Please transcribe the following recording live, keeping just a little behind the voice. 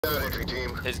Entry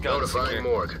team. His gun's secure. Notifying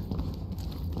morgue.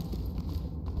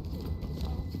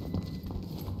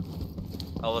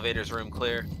 Elevator's room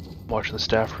clear. Watching the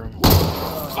staff room.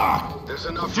 There's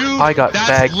enough. Dude, I got that's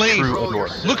bagged lame. through a door.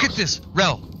 Look at this,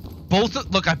 Rel.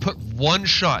 Look, I put one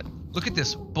shot. Look at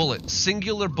this bullet,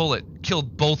 singular bullet,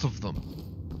 killed both of them.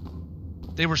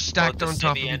 They were stacked the on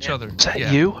top of civvy each and other. Is that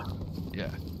Yeah. you? Yeah.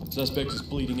 Suspect is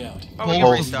bleeding out. Oh, we can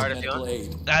Both. restart if you want.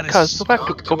 Medical aid. That is. Cuz,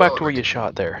 go back to where you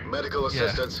shot there. Medical Yeah.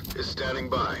 assistance is standing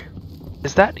by.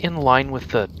 Is that in line with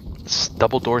the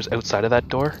double doors outside of that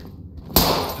door? This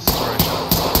is where I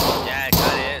shot. Yeah,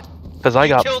 got it. Because I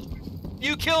got.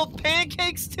 You killed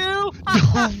pancakes too?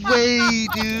 No way,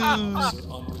 dude.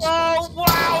 Oh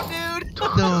wow, dude!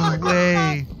 No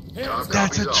way. Top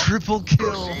That's a copies all. triple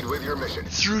kill. Proceed with your mission.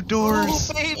 Through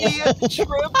doors. Oh, baby, a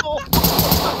triple!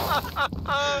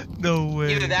 No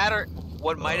way. Either that or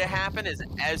what might have happened is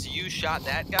as you shot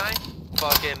that guy,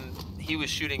 fucking, he was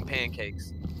shooting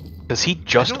pancakes. Because he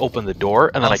just opened the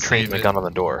door, and then I'll I trained save my it. gun on the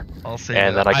door. I'll say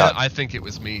And that. then I got- I think it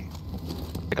was me.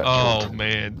 I got Oh killed.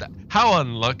 man, how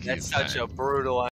unlucky That's is such that? a brutal